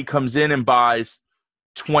somebody comes in and buys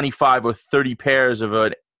 25 or 30 pairs of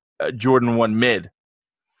a Jordan 1 mid,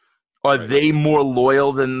 are Right. they more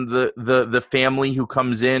loyal than the family who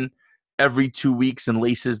comes in every 2 weeks and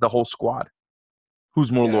laces the whole squad?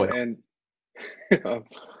 Who's more loyal? And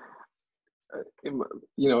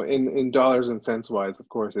in dollars and cents wise, of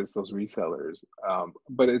course, it's those resellers.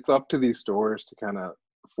 But it's up to these stores to kind of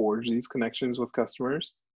forge these connections with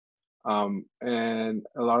customers. And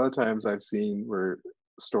a lot of times I've seen where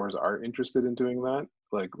stores are interested in doing that,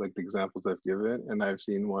 like the examples I've given, and I've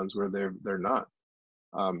seen ones where they're not.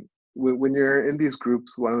 When you're in these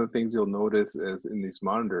groups, one of the things you'll notice is in these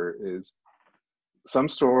monitor is some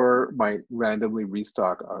store might randomly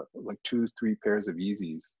restock like 2-3 pairs of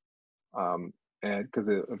Yeezys, and because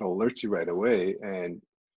it alerts you right away. And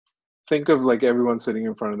think of like everyone sitting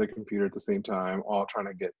in front of the computer at the same time, all trying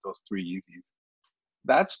to get those 3 Yeezys.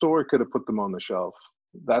 That store could have put them on the shelf.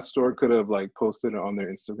 That store could have like posted it on their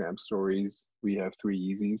Instagram stories. We have 3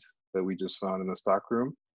 Yeezys that we just found in the stock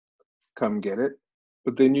room. Come get it.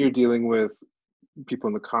 But then you're dealing with people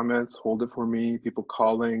in the comments, hold it for me, people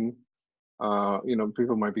calling.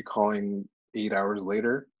 People might be calling 8 hours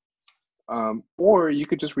later. Or you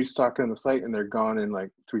could just restock on the site and they're gone in like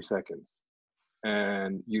 3 seconds.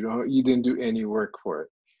 And you didn't do any work for it.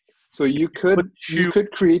 So you could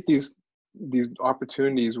create these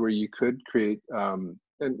opportunities where you could create and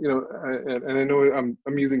I know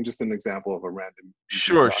I'm using just an example of a random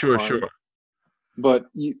Sure. But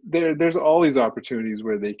there's all these opportunities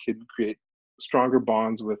where they could create stronger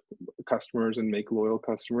bonds with customers and make loyal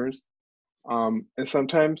customers. And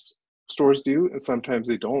sometimes stores do, and sometimes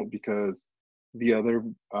they don't, because the other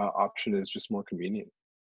option is just more convenient.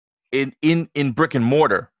 In brick and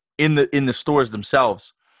mortar, in the stores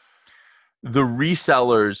themselves, the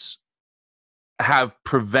resellers have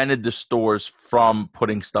prevented the stores from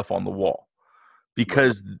putting stuff on the wall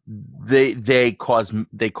because they cause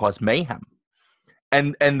mayhem.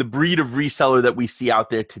 And the breed of reseller that we see out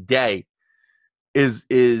there today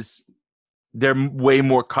is they're way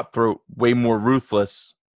more cutthroat, way more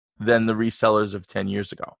ruthless than the resellers of 10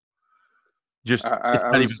 years ago. Just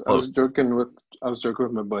I was joking with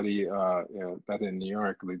my buddy that in New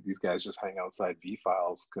York, these guys just hang outside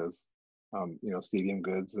V-Files because Stadium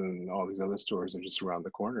Goods and all these other stores are just around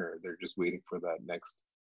the corner. They're just waiting for that next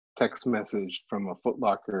text message from a Foot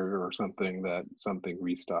Locker or something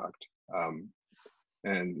restocked.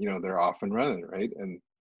 And they're off and running, right? And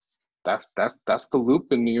that's the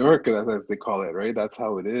loop in New York, as they call it, right? That's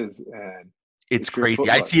how it is. And it's crazy.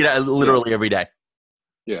 I see it literally every day.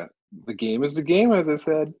 Yeah. The game is the game, as I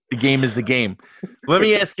said. The game is the game. Let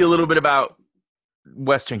me ask you a little bit about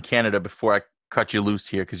Western Canada before I cut you loose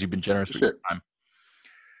here, because you've been generous with your time.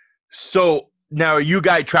 So now, you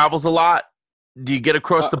guy travels a lot. Do you get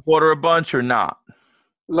across the border a bunch or not?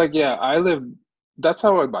 That's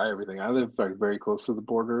how I buy everything. I live very close to the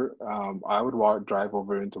border. I would drive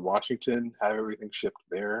over into Washington, have everything shipped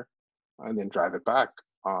there, and then drive it back.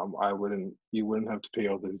 You wouldn't have to pay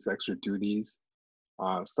all these extra duties.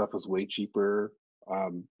 Stuff was way cheaper.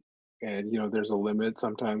 And there's a limit.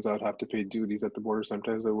 Sometimes I'd have to pay duties at the border.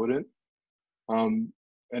 Sometimes I wouldn't. And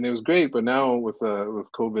it was great. But now with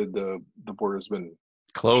COVID, the border's been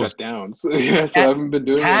closed, shut down. So I haven't been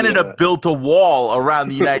doing Canada built a wall around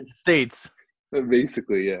the United States.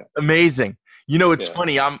 Basically, yeah. Amazing. It's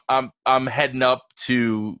funny. I'm heading up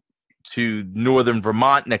to northern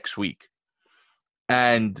Vermont next week,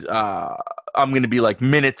 and I'm going to be like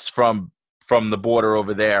minutes from the border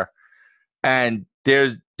over there. And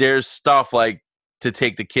there's stuff like to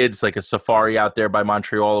take the kids, like a safari out there by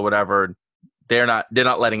Montreal or whatever. They're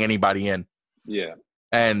not letting anybody in. Yeah.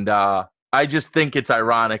 And I just think it's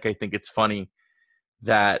ironic. I think it's funny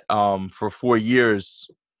that for 4 years,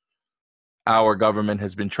 our government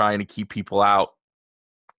has been trying to keep people out,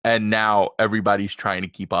 and now everybody's trying to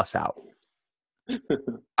keep us out.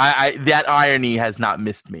 That irony has not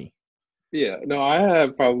missed me. Yeah, no, I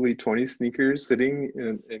have probably 20 sneakers sitting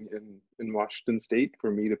in Washington State for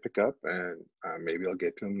me to pick up, and maybe I'll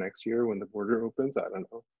get to them next year when the border opens. I don't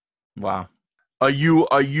know. Wow. Are you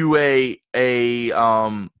a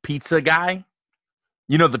pizza guy?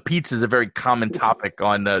 The pizza is a very common topic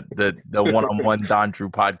on the one-on-one Don Drew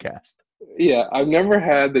podcast. Yeah, I've never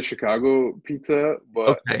had the Chicago pizza,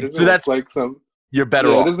 but okay. It doesn't look like you're better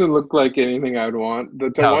off. It doesn't look like anything I would want.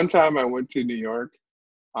 The one time I went to New York,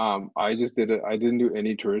 I just did it. I didn't do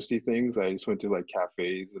any touristy things. I just went to like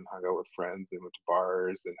cafes and hung out with friends and went to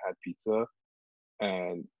bars and had pizza.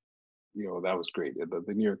 And that was great.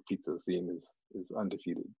 The New York pizza scene is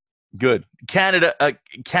undefeated. Good. Canada,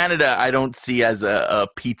 I don't see as a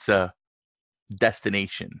pizza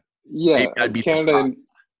destination. Yeah, Maybe I'd be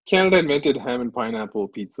Canada invented ham and pineapple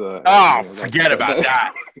pizza. Oh, forget about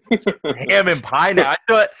that. Ham and pineapple.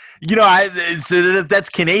 I thought, that's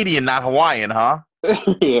Canadian, not Hawaiian, huh?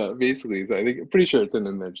 Yeah, basically. So I think pretty sure it's an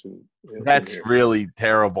invention. That's really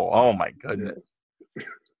terrible. Oh my goodness. Yeah.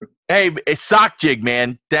 Hey, it's Sock Jig,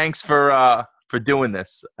 man. Thanks for doing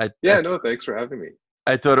this. No, thanks for having me.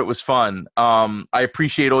 I thought it was fun. I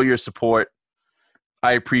appreciate all your support.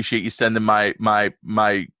 I appreciate you sending my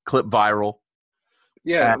clip viral.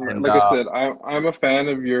 Yeah, and like I said, I'm a fan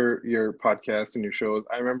of your podcast and your shows.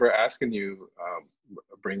 I remember asking you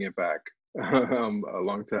bring it back a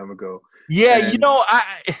long time ago. Yeah,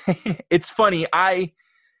 it's funny.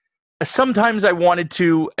 Sometimes I wanted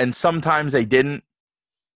to, and sometimes I didn't.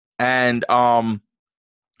 And I'm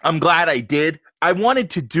glad I did. I wanted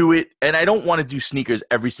to do it, and I don't want to do sneakers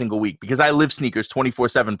every single week because I live sneakers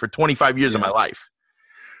 24/7 for 25 years of my life.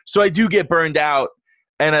 So I do get burned out,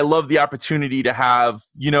 and I love the opportunity to have,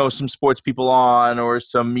 some sports people on or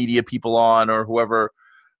some media people on or whoever,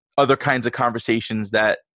 other kinds of conversations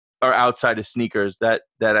that are outside of sneakers that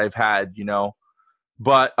I've had,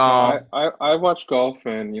 But I watch golf,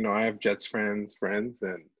 and I have Jets friends,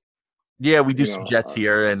 and yeah, we do some Jets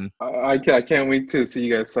here, and I can't wait to see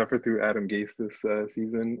you guys suffer through Adam Gase this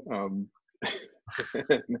season.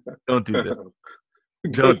 Don't do that.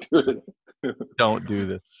 Don't do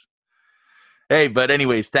this. Hey, but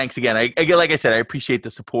anyways, thanks again. I like I said, I appreciate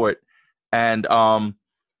the support, and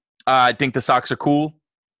I think the socks are cool.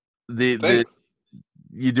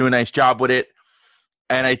 You do a nice job with it,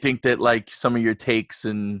 and I think that like some of your takes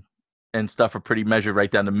and stuff are pretty measured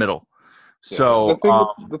right down the middle. So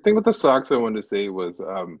the thing with the socks I wanted to say was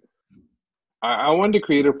I wanted to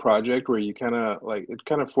create a project where you kind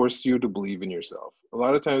of forced you to believe in yourself. A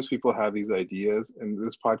lot of times people have these ideas, and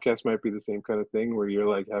this podcast might be the same kind of thing where you're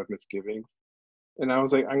like have misgivings. And I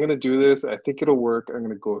was like, I'm going to do this. I think it'll work. I'm going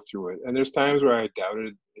to go through it. And there's times where I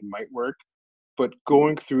doubted it might work, but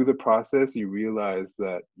going through the process, you realize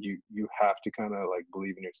that you have to kind of like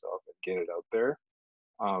believe in yourself and get it out there.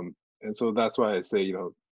 And so that's why I say,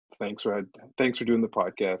 thanks for doing the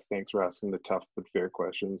podcast. Thanks for asking the tough but fair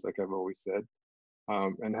questions, like I've always said,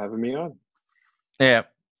 and having me on. Yeah.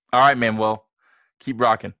 All right, man. Well, keep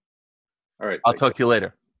rocking. All right. I'll talk to you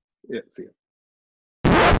later. Yeah. See you.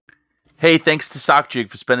 Hey, thanks to Sock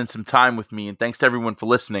Jig for spending some time with me, and thanks to everyone for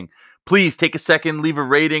listening. Please take a second, leave a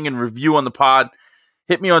rating and review on the pod.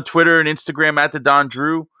 Hit me on Twitter and Instagram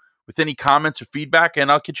 @TheDonDrew with any comments or feedback,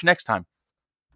 and I'll catch you next time.